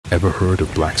Ever heard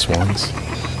of black swans?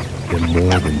 They're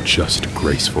more than just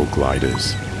graceful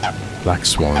gliders. Black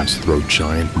swans throw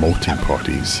giant molting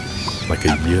parties, like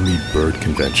a yearly bird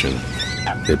convention.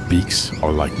 Their beaks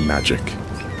are like magic.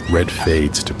 Red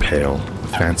fades to pale, a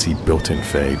fancy built-in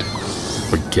fade.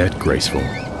 Forget graceful,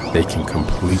 they can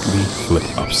completely flip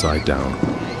upside down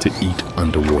to eat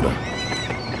underwater.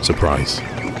 Surprise,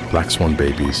 black swan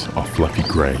babies are fluffy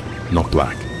gray, not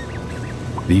black.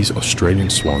 These Australian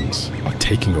swans are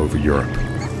taking over Europe.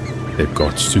 They've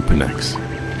got super necks,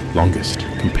 longest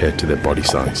compared to their body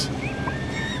size.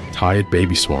 Tired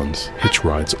baby swans hitch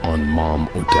rides on mom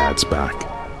or dad's back.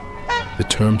 The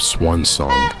term swan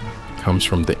song comes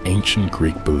from the ancient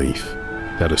Greek belief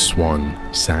that a swan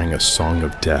sang a song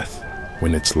of death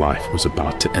when its life was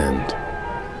about to end.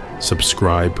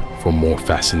 Subscribe for more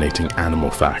fascinating animal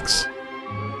facts.